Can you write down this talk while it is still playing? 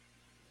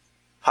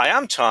Hi,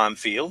 I'm Tom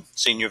Field,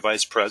 Senior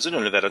Vice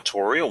President of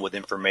Editorial with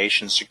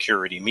Information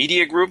Security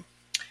Media Group.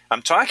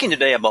 I'm talking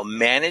today about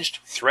managed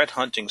threat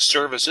hunting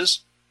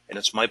services, and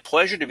it's my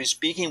pleasure to be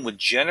speaking with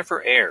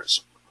Jennifer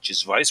Ayers.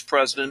 She's Vice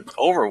President,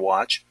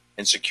 Overwatch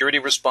and Security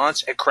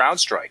Response at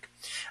CrowdStrike.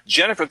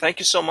 Jennifer, thank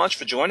you so much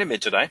for joining me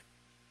today.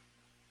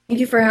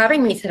 Thank you for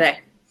having me today.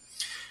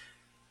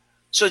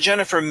 So,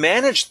 Jennifer,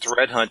 managed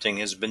threat hunting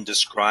has been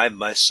described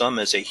by some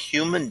as a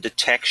human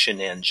detection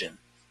engine.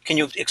 Can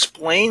you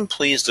explain,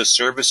 please, the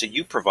service that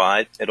you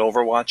provide at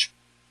Overwatch?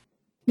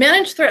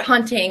 Managed threat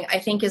hunting, I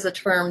think, is a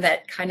term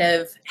that kind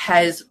of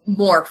has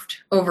morphed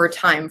over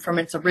time from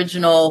its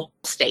original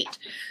state.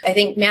 I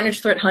think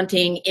managed threat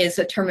hunting is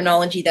a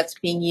terminology that's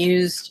being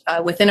used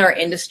within our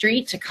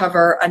industry to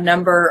cover a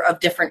number of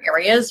different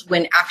areas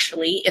when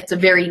actually it's a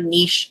very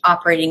niche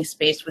operating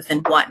space within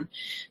one.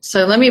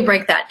 So let me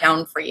break that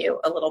down for you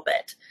a little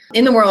bit.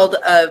 In the world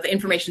of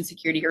information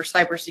security or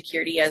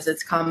cybersecurity, as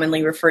it's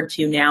commonly referred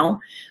to now,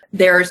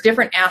 there's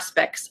different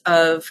aspects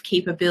of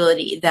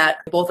capability that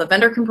both a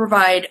vendor can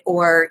provide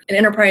or an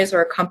enterprise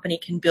or a company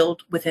can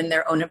build within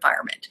their own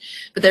environment.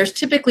 But there's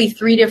typically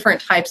three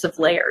different types of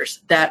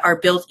layers that are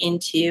built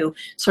into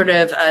sort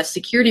of a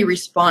security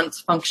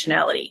response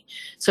functionality.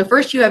 So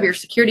first you have your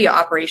security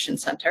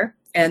operations center.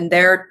 And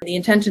there, the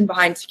intention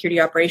behind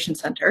Security Operations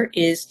Center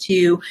is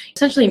to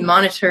essentially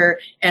monitor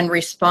and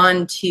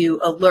respond to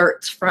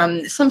alerts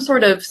from some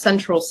sort of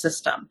central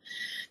system.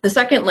 The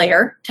second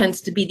layer tends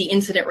to be the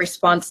incident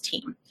response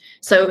team.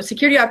 So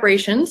security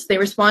operations, they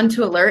respond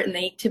to alert and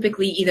they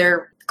typically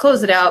either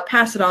close it out,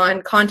 pass it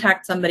on,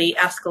 contact somebody,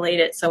 escalate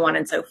it, so on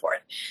and so forth.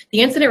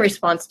 The incident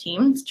response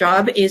team's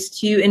job is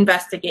to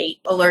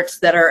investigate alerts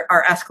that are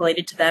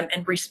escalated to them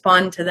and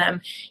respond to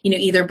them,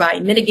 either by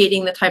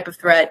mitigating the type of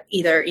threat,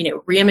 either,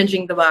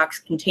 re-imaging the box,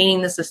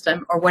 containing the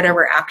system, or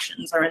whatever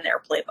actions are in their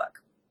playbook.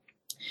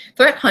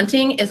 Threat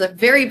hunting is a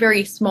very,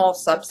 very small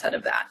subset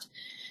of that.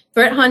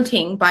 Threat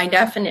hunting, by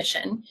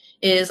definition,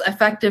 is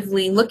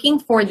effectively looking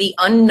for the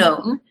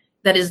unknown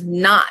that is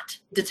not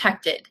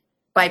detected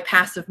by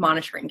passive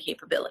monitoring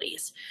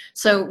capabilities.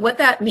 So what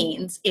that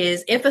means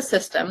is if a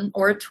system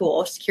or a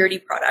tool, a security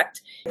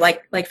product,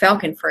 like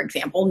Falcon, for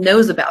example,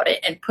 knows about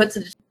it and puts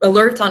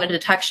alerts on a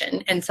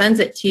detection and sends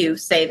it to,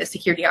 say, the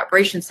Security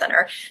Operations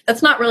Center,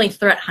 that's not really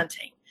threat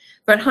hunting.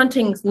 Threat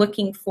hunting is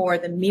looking for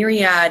the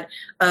myriad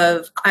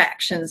of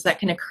actions that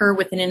can occur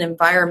within an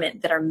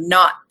environment that are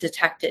not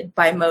detected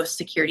by most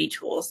security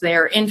tools. They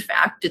are, in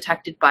fact,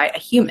 detected by a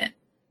human.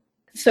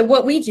 So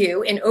what we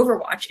do in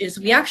Overwatch is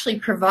we actually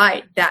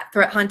provide that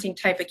threat hunting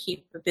type of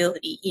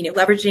capability,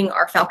 leveraging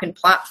our Falcon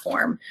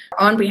platform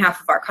on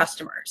behalf of our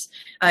customers.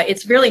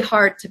 It's really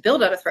hard to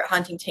build out a threat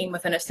hunting team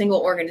within a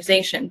single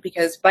organization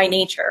because by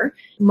nature,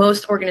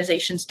 most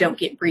organizations don't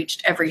get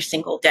breached every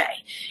single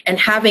day. And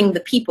having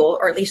the people,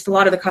 or at least a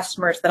lot of the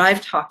customers that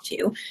I've talked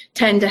to,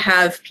 tend to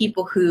have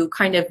people who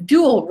kind of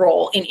dual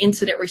role in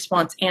incident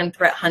response and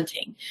threat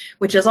hunting,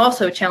 which is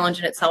also a challenge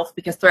in itself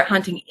because threat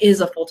hunting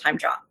is a full-time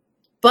job.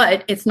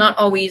 But it's not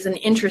always an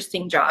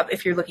interesting job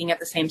if you're looking at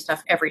the same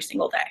stuff every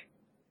single day.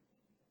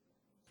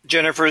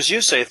 Jennifer, as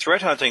you say,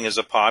 threat hunting is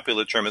a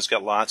popular term. It's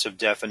got lots of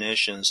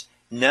definitions.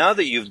 Now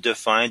that you've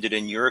defined it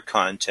in your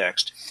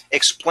context,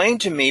 explain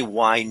to me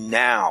why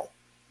now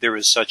there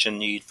is such a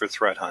need for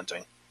threat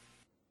hunting.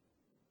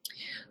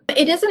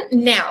 It isn't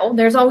now.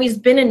 There's always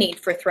been a need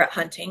for threat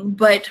hunting,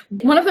 but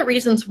one of the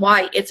reasons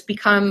why it's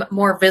become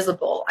more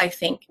visible, I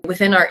think,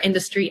 within our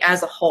industry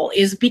as a whole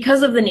is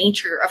because of the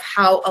nature of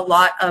how a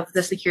lot of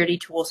the security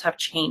tools have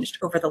changed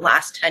over the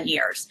last 10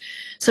 years.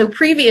 So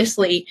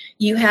previously,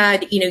 you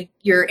had,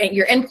 your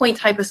endpoint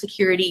type of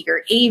security,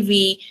 your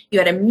AV, you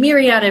had a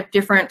myriad of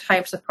different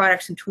types of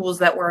products and tools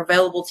that were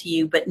available to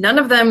you, but none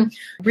of them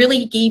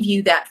really gave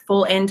you that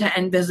full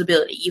end-to-end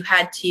visibility. You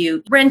had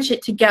to wrench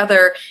it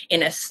together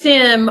in a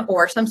SIEM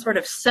or some sort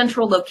of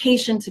central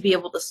location to be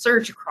able to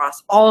search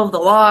across all of the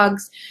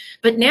logs.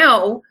 But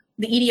now,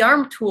 the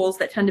EDR tools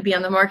that tend to be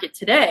on the market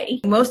today,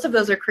 most of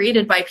those are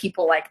created by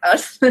people like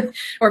us,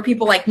 or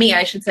people like me,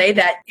 I should say,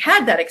 that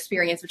had that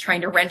experience of trying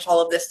to wrench all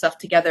of this stuff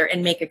together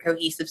and make a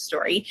cohesive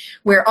story,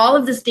 where all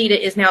of this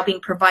data is now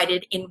being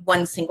provided in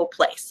one single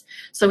place.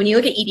 So when you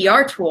look at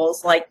EDR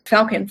tools like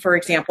Falcon, for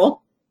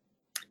example,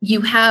 you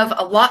have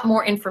a lot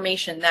more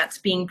information that's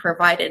being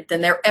provided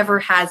than there ever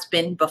has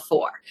been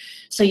before.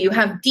 So you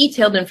have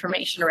detailed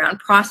information around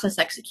process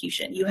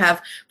execution. You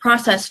have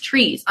process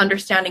trees,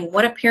 understanding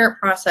what a parent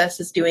process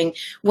is doing,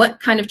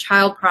 what kind of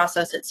child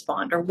process it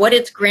spawned, or what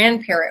its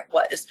grandparent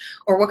was,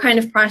 or what kind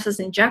of process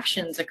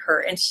injections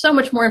occur, and so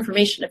much more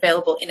information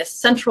available in a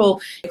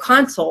central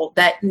console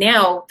that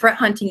now threat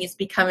hunting is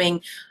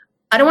becoming,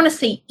 I don't want to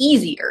say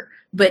easier,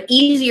 but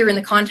easier in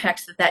the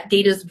context that that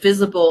data is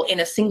visible in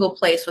a single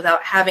place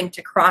without having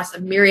to cross a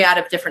myriad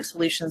of different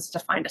solutions to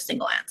find a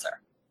single answer.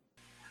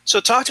 So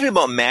talk to me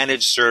about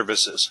managed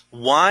services.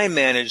 Why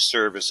managed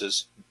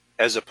services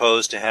as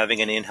opposed to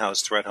having an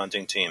in-house threat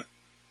hunting team?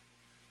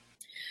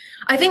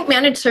 I think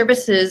managed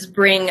services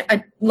bring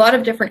a lot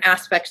of different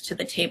aspects to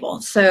the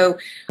table. So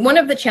one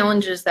of the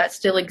challenges that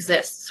still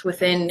exists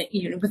within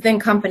within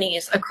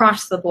companies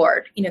across the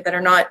board, that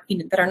are not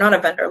a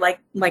vendor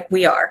like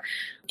we are,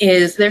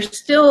 is there's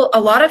still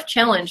a lot of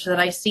challenge that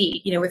I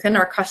see, within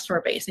our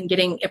customer base in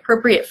getting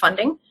appropriate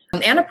funding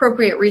and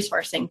appropriate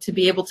resourcing to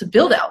be able to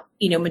build out,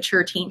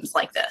 mature teams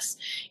like this.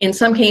 In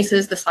some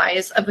cases, the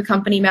size of the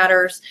company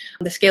matters,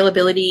 the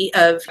scalability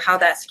of how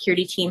that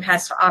security team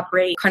has to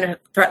operate, kind of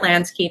threat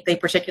landscape they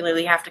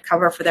particularly have to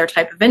cover for their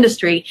type of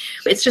industry.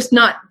 It's just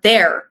not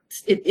there.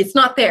 It's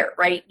not there,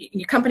 right?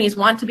 Your companies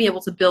want to be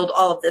able to build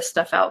all of this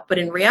stuff out. But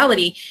in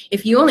reality,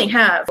 if you only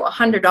have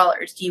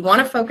 $100, do you want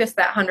to focus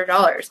that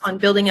 $100 on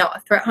building out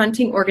a threat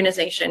hunting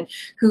organization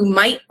who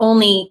might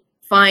only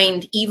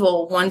find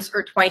evil once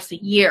or twice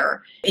a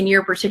year in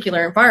your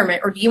particular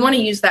environment? Or do you want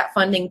to use that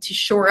funding to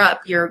shore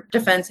up your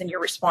defense and your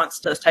response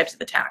to those types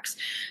of attacks?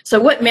 So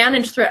what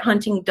managed threat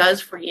hunting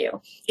does for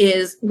you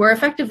is we're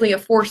effectively a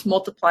force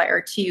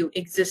multiplier to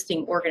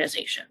existing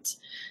organizations.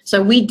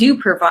 So we do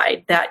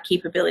provide that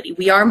capability.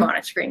 We are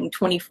monitoring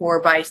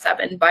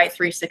 24/7 by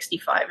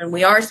 365, and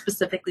we are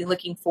specifically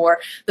looking for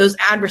those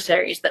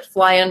adversaries that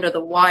fly under the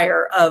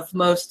wire of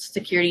most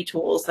security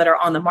tools that are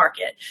on the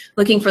market,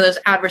 looking for those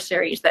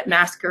adversaries that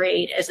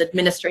masquerade as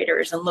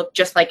administrators and look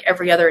just like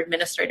every other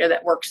administrator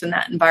that works in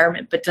that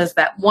environment, but does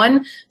that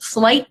one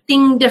slight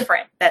thing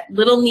different, that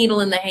little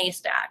needle in the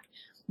haystack,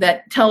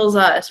 that tells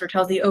us or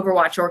tells the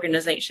Overwatch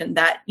organization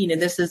that,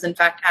 this is in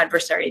fact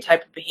adversary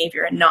type of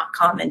behavior and not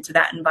common to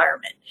that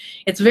environment.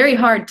 It's very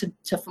hard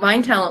to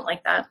find talent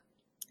like that.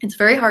 It's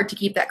very hard to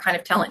keep that kind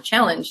of talent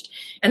challenged.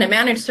 And a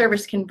managed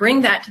service can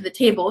bring that to the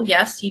table.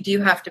 Yes, you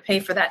do have to pay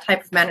for that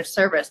type of managed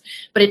service,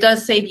 but it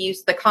does save you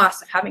the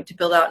cost of having to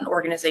build out an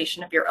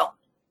organization of your own.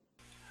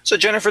 So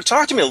Jennifer,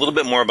 talk to me a little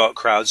bit more about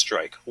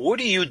CrowdStrike. What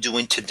are you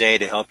doing today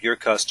to help your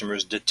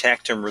customers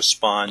detect and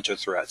respond to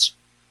threats?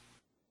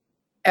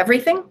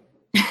 Everything.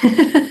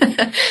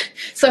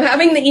 So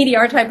having the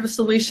EDR type of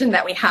solution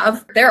that we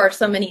have, there are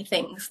so many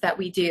things that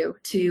we do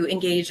to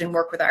engage and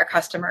work with our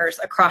customers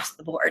across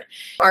the board.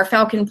 Our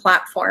Falcon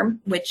platform,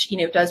 which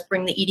does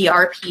bring the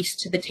EDR piece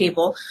to the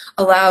table,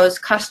 allows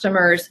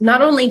customers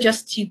not only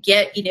just to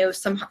get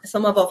some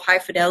level of high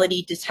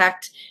fidelity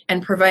detect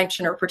and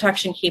prevention or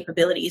protection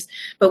capabilities,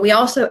 but we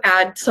also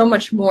add so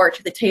much more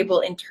to the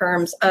table in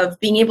terms of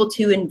being able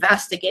to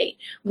investigate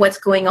what's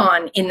going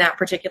on in that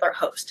particular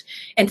host.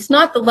 And it's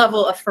not the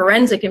level of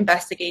forensic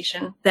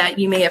investigation that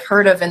you may have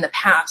heard of in the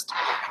past,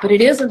 but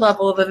it is a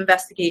level of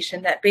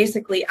investigation that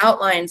basically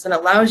outlines and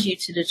allows you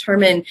to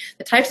determine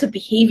the types of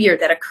behavior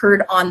that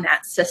occurred on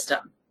that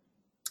system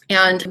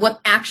and what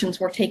actions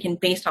were taken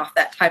based off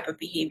that type of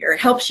behavior.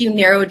 It helps you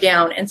narrow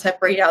down and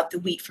separate out the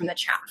wheat from the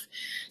chaff.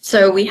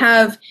 So we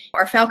have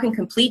our Falcon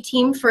Complete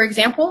team, for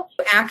example,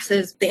 acts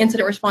as the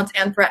incident response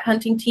and threat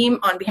hunting team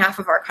on behalf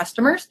of our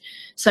customers.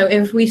 So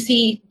if we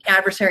see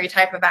adversary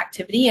type of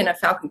activity in a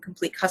Falcon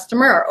Complete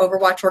customer, our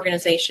Overwatch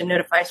organization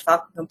notifies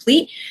Falcon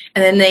Complete,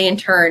 and then they in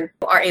turn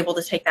are able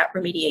to take that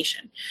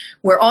remediation.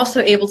 We're also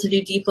able to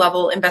do deep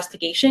level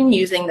investigation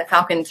using the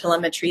Falcon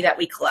telemetry that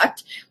we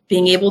collect,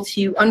 being able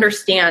to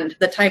understand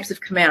the types of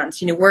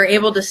commands. We're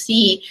able to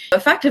see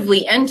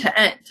effectively end to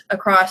end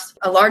across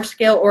a large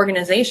scale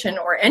organization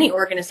or any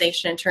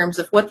organization in terms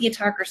of what the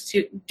attacker's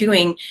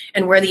doing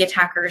and where the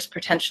attacker is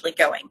potentially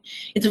going.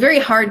 It's very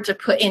hard to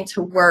put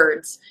into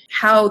words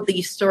how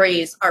these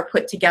stories are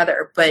put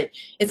together, but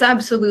it's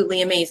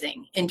absolutely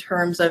amazing in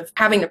terms of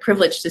having the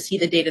privilege to see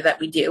the data that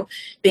we do,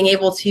 being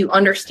able to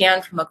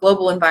understand from a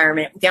global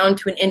environment down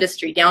to an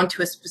industry, down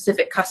to a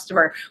specific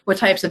customer, what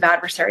types of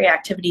adversary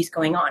activities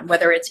going on,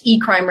 whether it's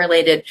e-crime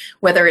related,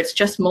 whether it's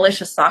just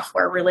malicious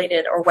software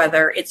related, or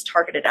whether it's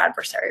targeted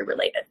adversary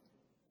related.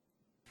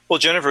 Well,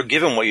 Jennifer,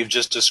 given what you've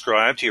just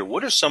described here,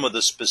 what are some of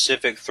the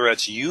specific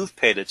threats you've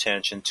paid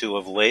attention to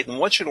of late, and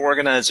what should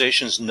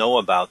organizations know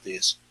about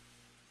these?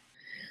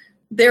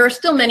 There are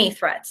still many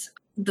threats.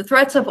 The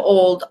threats of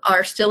old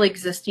are still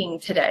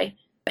existing today,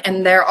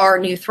 and there are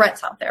new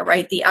threats out there,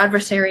 right? The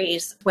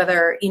adversaries,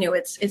 whether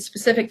it's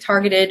specific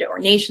targeted or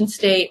nation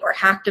state or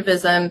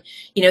hacktivism,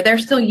 they're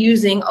still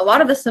using a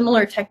lot of the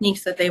similar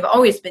techniques that they've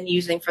always been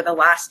using for the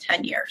last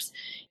 10 years.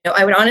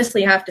 I would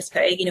honestly have to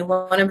say,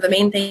 one of the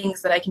main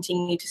things that I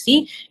continue to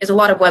see is a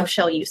lot of web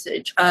shell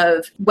usage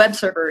of web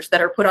servers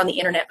that are put on the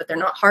internet, but they're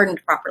not hardened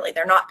properly.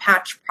 They're not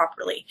patched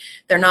properly.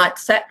 They're not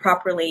set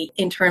properly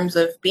in terms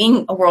of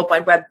being a World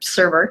Wide Web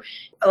server,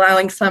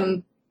 allowing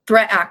some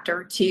threat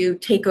actor to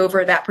take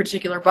over that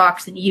particular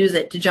box and use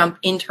it to jump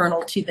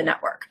internal to the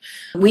network.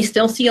 We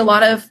still see a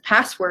lot of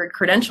password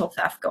credential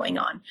theft going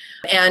on,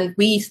 and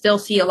we still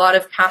see a lot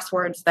of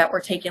passwords that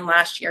were taken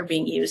last year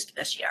being used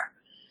this year.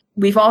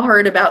 We've all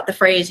heard about the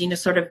phrase,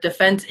 sort of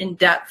defense in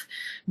depth,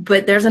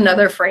 but there's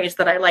another phrase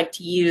that I like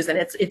to use, and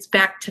it's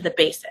back to the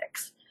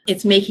basics.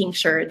 It's making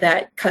sure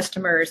that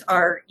customers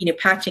are,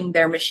 patching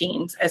their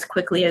machines as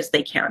quickly as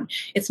they can.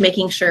 It's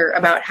making sure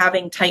about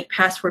having tight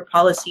password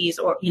policies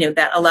or,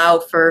 that allow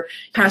for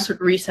password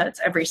resets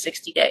every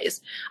 60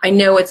 days. I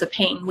know it's a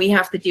pain. We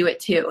have to do it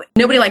too.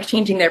 Nobody likes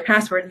changing their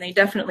password, and they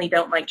definitely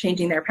don't like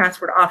changing their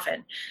password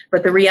often.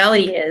 But the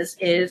reality is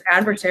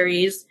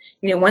adversaries,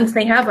 once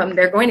they have them,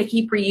 they're going to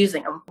keep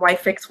reusing them. Why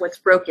fix what's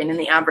broken in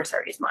the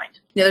adversary's mind?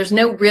 There's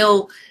no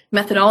real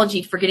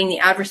methodology for getting the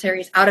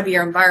adversaries out of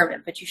your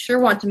environment, but you sure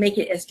want to make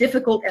it as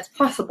difficult as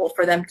possible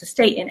for them to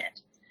stay in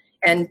it.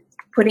 And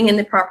putting in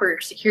the proper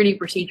security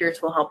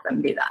procedures will help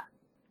them do that.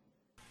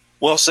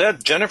 Well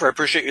said. Jennifer, I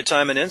appreciate your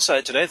time and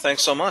insight today.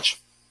 Thanks so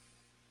much.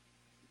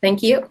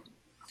 Thank you.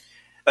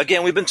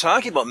 Again, we've been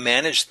talking about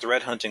managed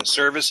threat hunting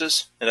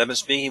services, and I've been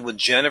speaking with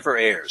Jennifer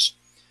Ayers.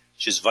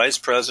 She's Vice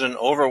President,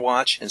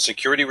 Overwatch and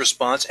Security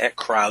Response at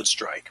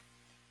CrowdStrike.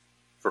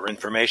 For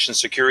Information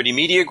Security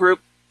Media Group,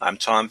 I'm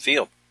Tom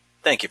Field.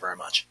 Thank you very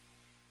much.